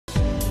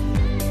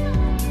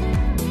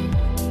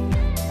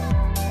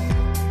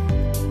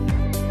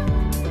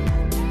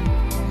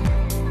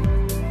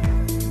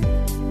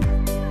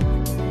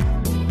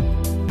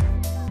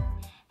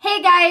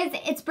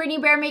guys, it's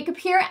BrittanyBearMakeup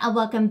here and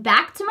welcome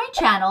back to my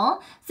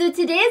channel. So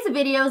today's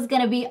video is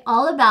going to be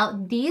all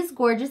about these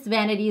gorgeous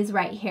vanities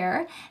right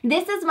here.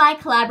 This is my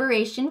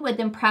collaboration with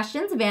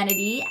Impressions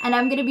Vanity and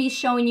I'm going to be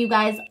showing you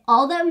guys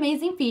all the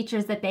amazing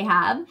features that they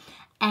have.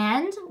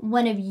 And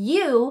one of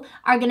you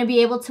are going to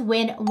be able to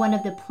win one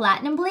of the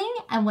platinum bling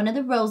and one of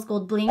the rose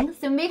gold bling.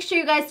 So make sure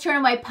you guys turn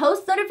on my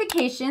post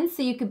notifications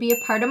so you could be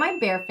a part of my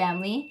bear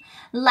family.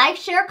 Like,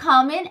 share,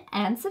 comment,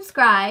 and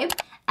subscribe.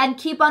 And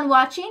keep on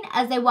watching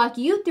as I walk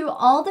you through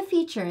all the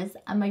features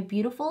of my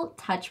beautiful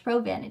Touch Pro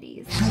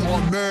vanities. You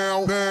are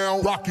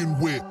now rocking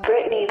with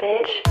Brittany,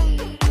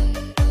 bitch.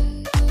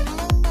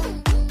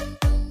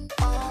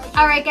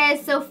 Alright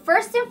guys, so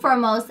first and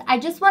foremost, I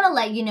just want to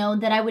let you know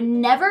that I would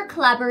never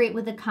collaborate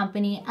with a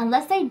company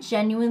unless I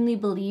genuinely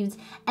believed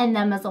in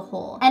them as a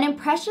whole. And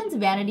Impressions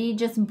Vanity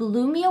just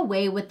blew me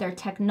away with their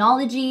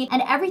technology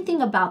and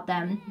everything about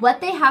them.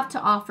 What they have to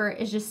offer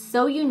is just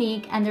so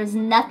unique and there's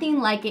nothing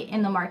like it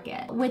in the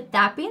market. With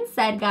that being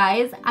said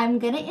guys, I'm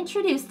going to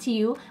introduce to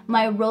you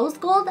my Rose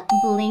Gold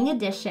Bling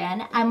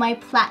Edition and my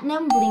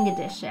Platinum Bling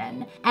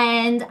Edition.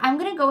 And I'm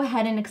going to go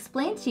ahead and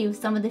explain to you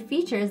some of the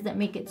features that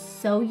make it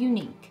so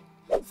unique.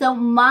 So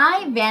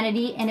my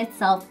vanity in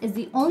itself is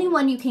the only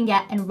one you can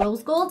get in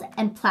rose gold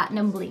and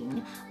platinum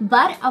bling.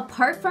 But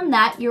apart from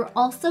that, you're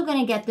also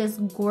gonna get this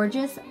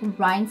gorgeous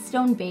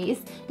rhinestone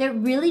base that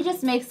really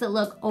just makes it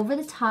look over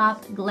the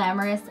top,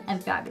 glamorous,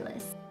 and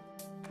fabulous.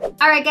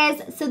 Alright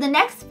guys, so the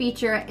next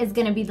feature is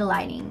gonna be the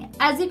lighting.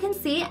 As you can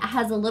see, it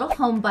has a little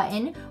home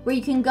button where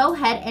you can go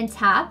ahead and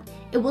tap.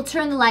 It will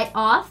turn the light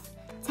off.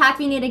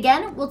 Tapping it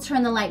again will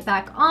turn the light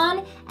back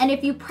on, and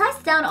if you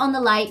press down on the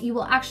light, you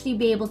will actually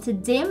be able to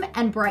dim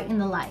and brighten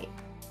the light.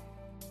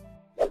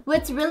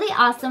 What's really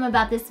awesome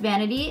about this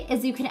vanity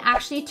is you can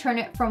actually turn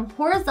it from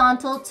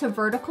horizontal to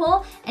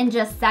vertical in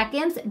just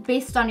seconds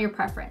based on your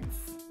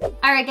preference.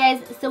 Alright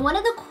guys, so one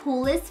of the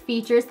coolest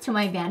features to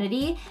my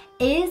vanity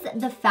is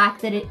the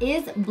fact that it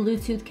is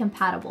Bluetooth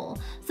compatible.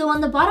 So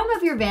on the bottom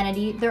of your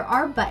vanity, there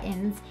are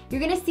buttons. You're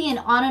gonna see an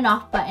on and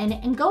off button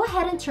and go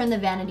ahead and turn the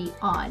vanity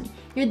on.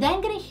 You're then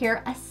gonna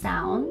hear a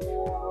sound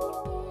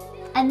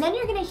and then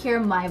you're gonna hear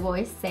my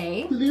voice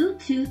say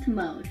Bluetooth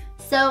mode.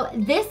 So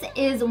this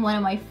is one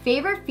of my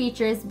favorite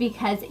features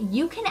because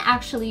you can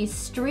actually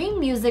stream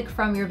music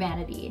from your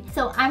vanity.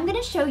 So I'm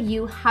gonna show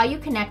you how you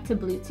connect to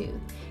Bluetooth.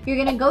 You're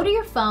gonna go to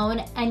your phone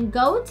and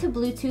go to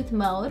Bluetooth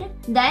mode.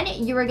 Then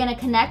you are gonna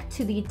connect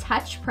to the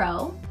Touch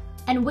Pro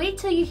and wait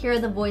till you hear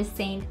the voice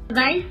saying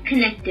device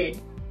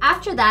connected.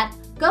 After that,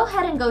 go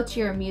ahead and go to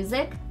your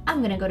music.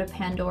 I'm gonna go to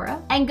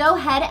Pandora and go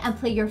ahead and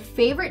play your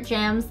favorite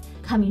jams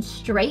coming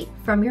straight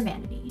from your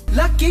vanity.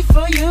 Lucky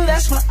for you,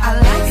 that's what I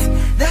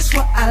like. That's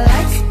what I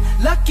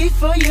like. Lucky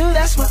for you,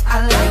 that's what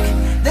I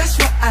like. That's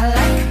what I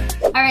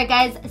like. Alright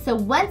guys, so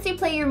once you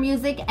play your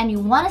music and you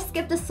want to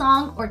skip the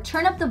song or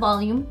turn up the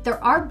volume,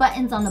 there are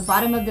buttons on the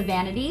bottom of the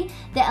vanity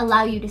that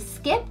allow you to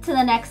skip to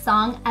the next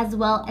song as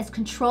well as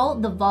control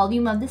the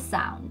volume of the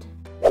sound.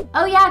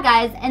 Oh yeah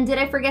guys, and did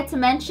I forget to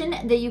mention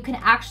that you can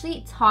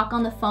actually talk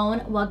on the phone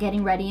while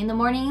getting ready in the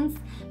mornings?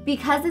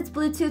 Because it's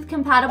Bluetooth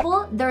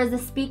compatible, there is a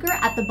speaker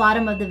at the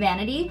bottom of the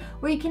vanity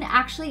where you can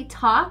actually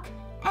talk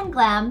and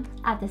glam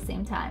at the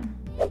same time.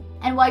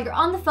 And while you're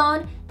on the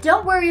phone,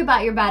 don't worry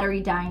about your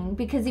battery dying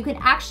because you can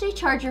actually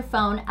charge your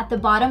phone at the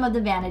bottom of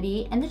the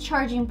vanity and the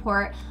charging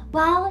port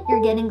while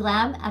you're getting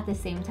glam at the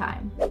same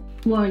time.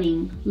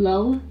 Warning,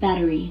 low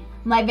battery.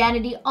 My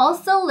vanity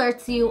also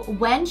alerts you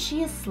when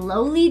she is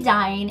slowly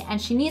dying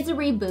and she needs a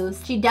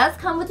reboost. She does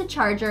come with a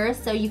charger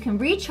so you can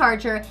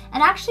recharge her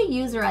and actually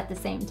use her at the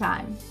same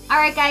time.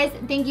 Alright guys,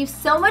 thank you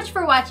so much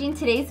for watching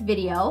today's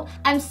video.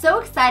 I'm so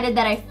excited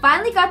that I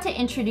finally got to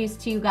introduce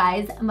to you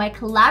guys my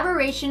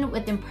collaboration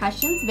with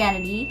Impressions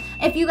Vanity.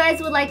 If you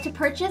guys would like to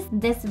purchase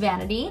this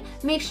vanity,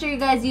 make sure you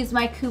guys use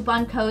my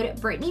coupon code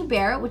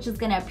BrittanyBear, which is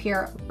going to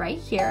appear right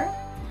here.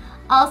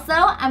 Also,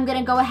 I'm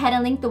gonna go ahead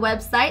and link the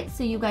website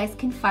so you guys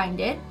can find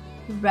it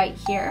right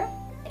here.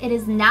 It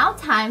is now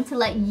time to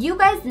let you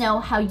guys know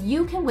how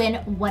you can win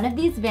one of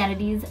these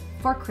vanities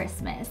for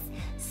Christmas.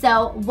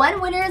 So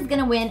one winner is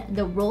gonna win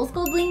the Rose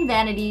Gold Bling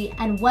Vanity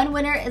and one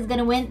winner is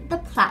gonna win the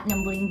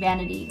Platinum Bling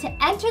Vanity. To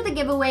enter the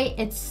giveaway,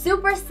 it's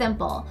super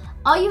simple.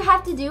 All you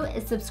have to do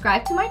is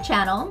subscribe to my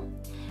channel.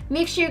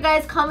 Make sure you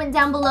guys comment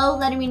down below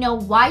letting me know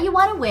why you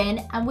wanna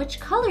win and which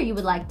color you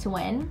would like to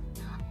win.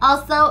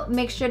 Also,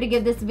 make sure to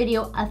give this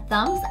video a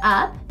thumbs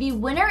up. The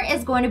winner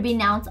is going to be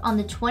announced on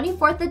the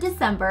 24th of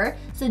December,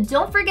 so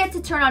don't forget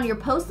to turn on your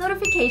post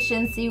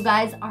notifications so you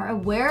guys are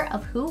aware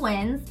of who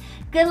wins.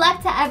 Good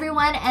luck to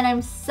everyone, and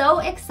I'm so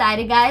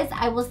excited, guys.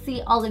 I will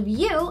see all of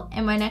you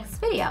in my next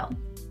video.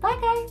 Bye,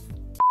 guys.